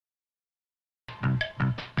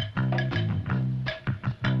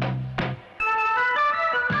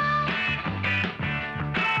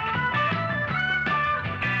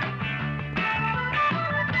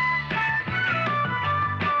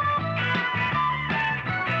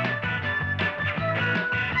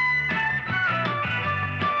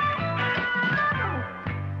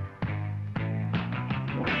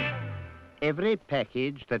Every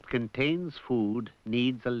package that contains food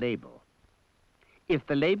needs a label. If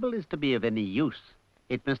the label is to be of any use,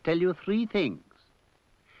 it must tell you three things.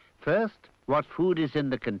 First, what food is in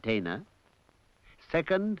the container.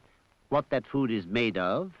 Second, what that food is made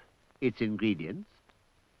of, its ingredients.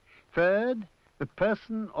 Third, the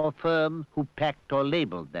person or firm who packed or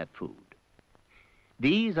labeled that food.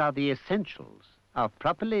 These are the essentials of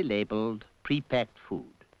properly labeled, pre-packed food.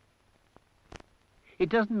 It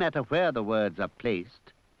doesn't matter where the words are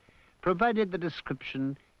placed, provided the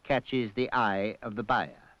description catches the eye of the buyer.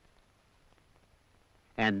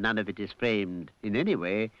 And none of it is framed in any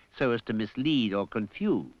way so as to mislead or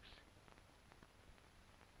confuse.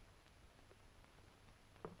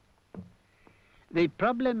 The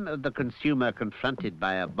problem of the consumer confronted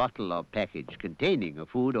by a bottle or package containing a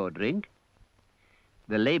food or drink,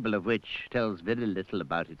 the label of which tells very little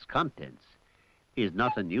about its contents, is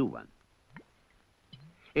not a new one.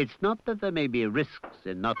 It's not that there may be risks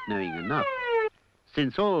in not knowing enough,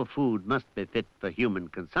 since all food must be fit for human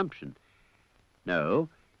consumption. No,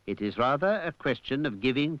 it is rather a question of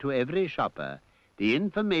giving to every shopper the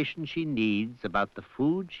information she needs about the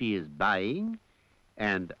food she is buying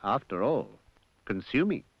and, after all,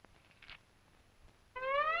 consuming.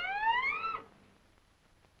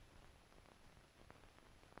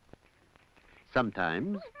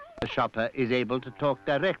 Sometimes the shopper is able to talk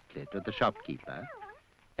directly to the shopkeeper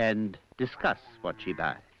and discuss what she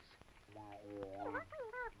buys.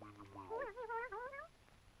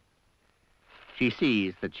 She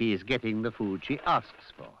sees that she is getting the food she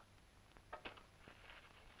asks for.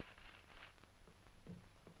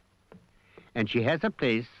 And she has a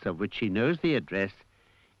place of which she knows the address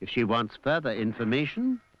if she wants further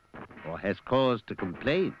information or has cause to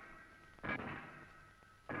complain.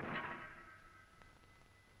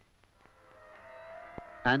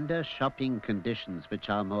 Under shopping conditions which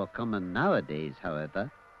are more common nowadays,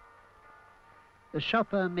 however, the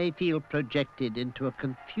shopper may feel projected into a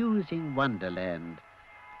confusing wonderland,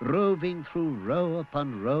 roving through row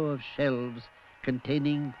upon row of shelves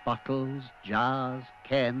containing bottles, jars,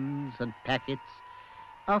 cans, and packets,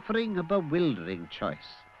 offering a bewildering choice,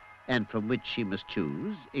 and from which she must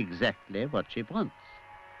choose exactly what she wants.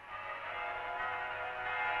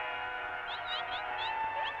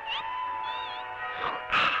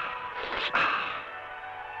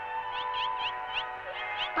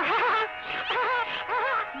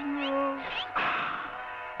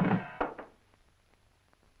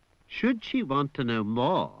 Should she want to know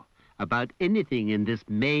more about anything in this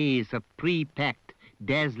maze of pre-packed,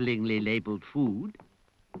 dazzlingly labeled food,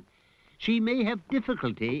 she may have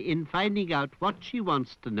difficulty in finding out what she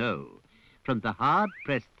wants to know from the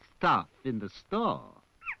hard-pressed staff in the store.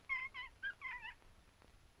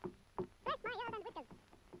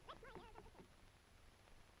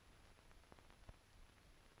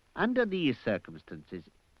 Under these circumstances,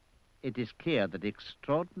 it is clear that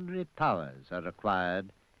extraordinary powers are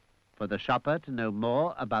required for the shopper to know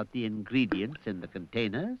more about the ingredients in the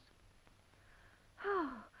containers. Oh,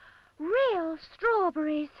 real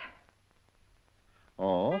strawberries.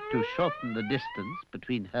 Or to shorten the distance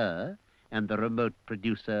between her and the remote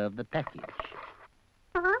producer of the package.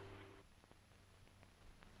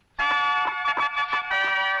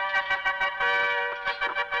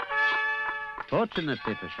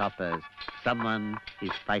 Fortunately for shoppers, someone is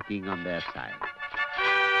fighting on their side.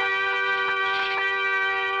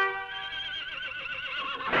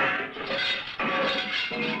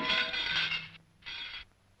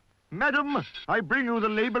 Madam, I bring you the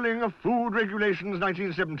labelling of Food Regulations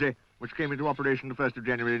 1970, which came into operation the 1st of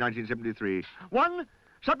January 1973. 1.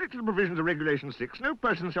 Subject to the provisions of Regulation 6, no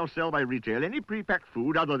person shall sell by retail any pre-packed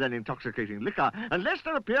food other than intoxicating liquor, unless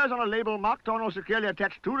there appears on a label marked on or securely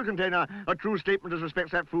attached to the container a true statement as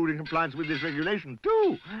respects that food in compliance with this regulation.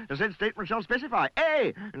 2. The said statement shall specify,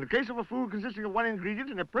 A, in the case of a food consisting of one ingredient,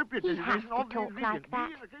 an appropriate designation of the ingredient. He has to talk like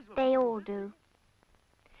that. They all do.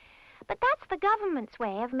 But that's the government's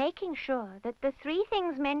way of making sure that the three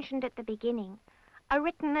things mentioned at the beginning are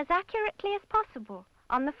written as accurately as possible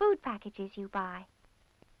on the food packages you buy.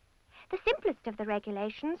 The simplest of the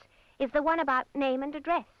regulations is the one about name and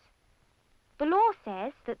address. The law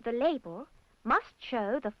says that the label must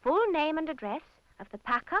show the full name and address of the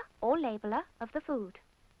packer or labeler of the food.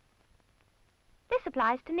 This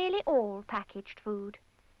applies to nearly all packaged food,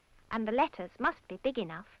 and the letters must be big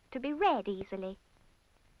enough to be read easily.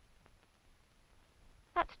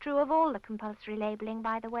 That's true of all the compulsory labelling,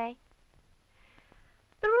 by the way.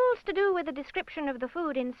 The rules to do with the description of the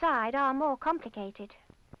food inside are more complicated,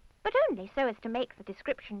 but only so as to make the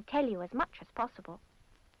description tell you as much as possible.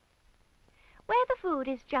 Where the food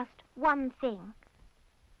is just one thing,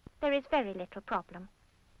 there is very little problem.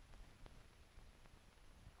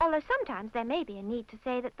 Although sometimes there may be a need to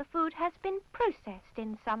say that the food has been processed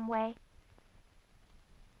in some way.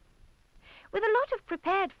 With a lot of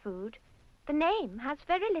prepared food, the name has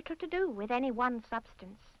very little to do with any one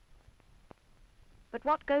substance. But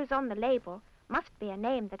what goes on the label must be a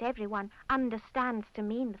name that everyone understands to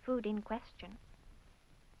mean the food in question.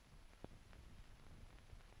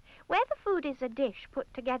 Where the food is a dish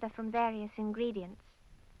put together from various ingredients,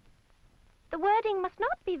 the wording must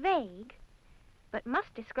not be vague, but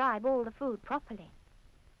must describe all the food properly.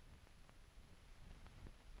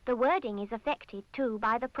 The wording is affected, too,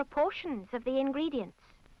 by the proportions of the ingredients.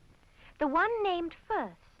 The one named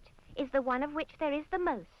first is the one of which there is the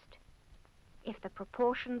most. If the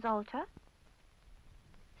proportions alter,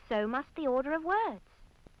 so must the order of words.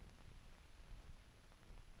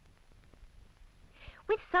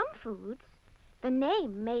 With some foods, the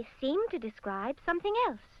name may seem to describe something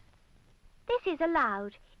else. This is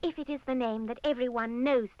allowed if it is the name that everyone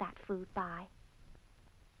knows that food by.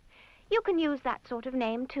 You can use that sort of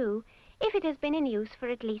name, too, if it has been in use for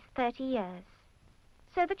at least 30 years.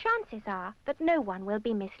 So the chances are that no one will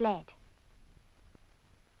be misled.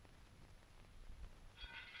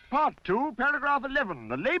 Part 2, paragraph 11,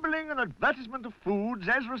 the labelling and advertisement of foods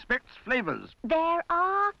as respects flavours. There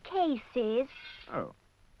are cases Oh,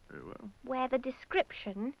 very well. where the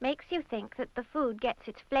description makes you think that the food gets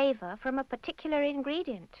its flavour from a particular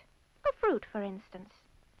ingredient. A fruit, for instance.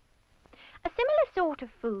 A similar sort of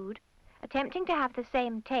food, attempting to have the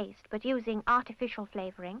same taste but using artificial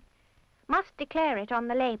flavouring, must declare it on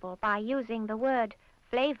the label by using the word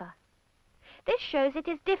flavour. This shows it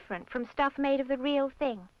is different from stuff made of the real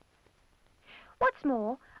thing. What's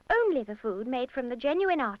more, only the food made from the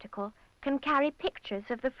genuine article can carry pictures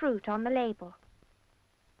of the fruit on the label.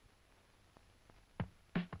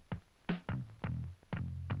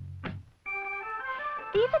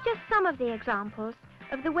 These are just some of the examples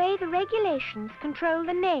of the way the regulations control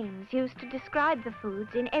the names used to describe the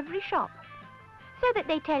foods in every shop, so that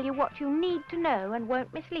they tell you what you need to know and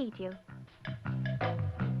won't mislead you.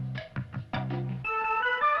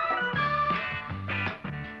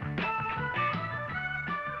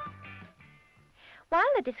 While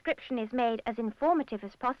the description is made as informative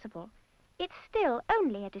as possible, it's still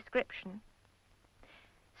only a description.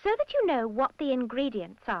 So that you know what the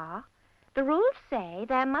ingredients are, the rules say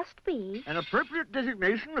there must be An appropriate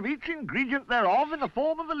designation of each ingredient thereof in the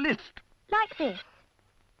form of a list. like this.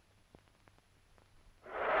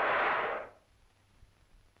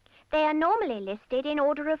 They are normally listed in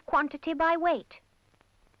order of quantity by weight.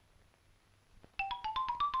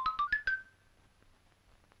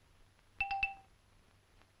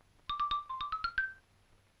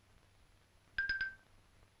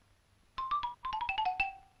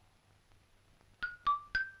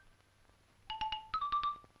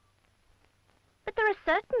 But there are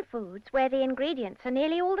certain foods where the ingredients are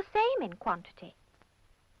nearly all the same in quantity.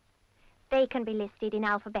 They can be listed in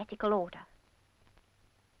alphabetical order.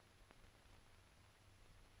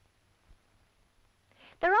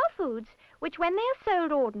 There are foods which, when they are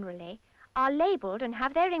sold ordinarily, are labelled and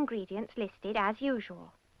have their ingredients listed as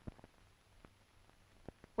usual.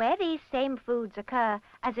 Where these same foods occur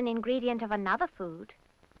as an ingredient of another food,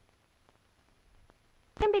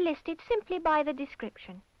 can be listed simply by the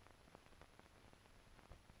description.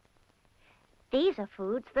 These are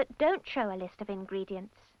foods that don't show a list of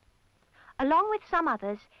ingredients. Along with some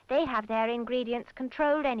others, they have their ingredients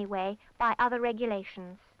controlled anyway by other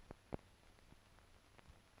regulations.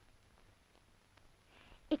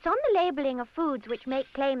 It's on the labelling of foods which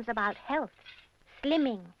make claims about health,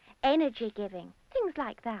 slimming, energy giving, things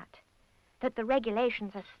like that, that the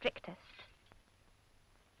regulations are strictest.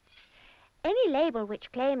 Any label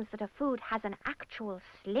which claims that a food has an actual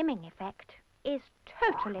slimming effect is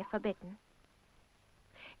totally forbidden.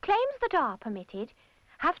 Claims that are permitted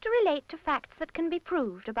have to relate to facts that can be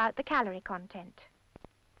proved about the calorie content.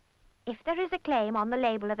 If there is a claim on the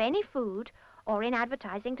label of any food, or in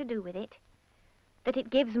advertising to do with it, that it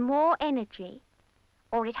gives more energy,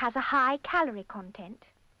 or it has a high calorie content,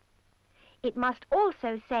 it must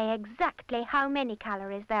also say exactly how many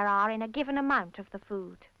calories there are in a given amount of the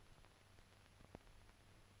food.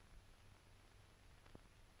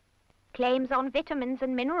 Claims on vitamins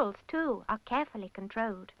and minerals, too, are carefully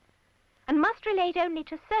controlled, and must relate only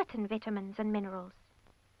to certain vitamins and minerals.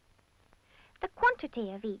 The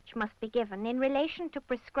quantity of each must be given in relation to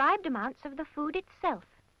prescribed amounts of the food itself.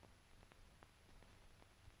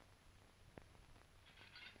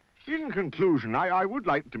 In conclusion, I would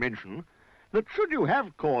like to mention that should you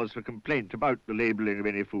have cause for complaint about the labelling of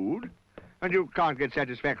any food, and you can't get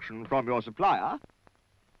satisfaction from your supplier,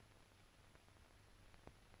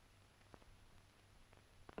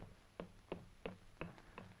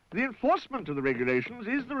 The enforcement of the regulations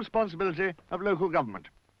is the responsibility of local government.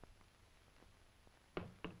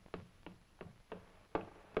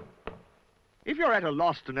 If you're at a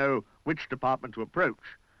loss to know which department to approach,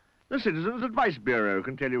 the Citizens Advice Bureau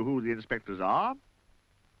can tell you who the inspectors are,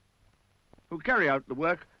 who carry out the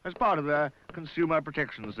work as part of their Consumer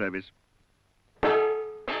Protection Service. Off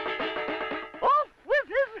with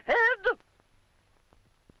his head!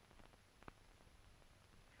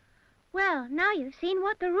 Well, now you've seen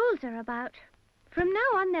what the rules are about. From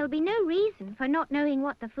now on, there'll be no reason for not knowing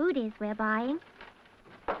what the food is we're buying.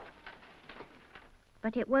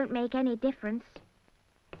 But it won't make any difference.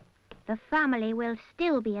 The family will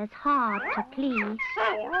still be as hard to please.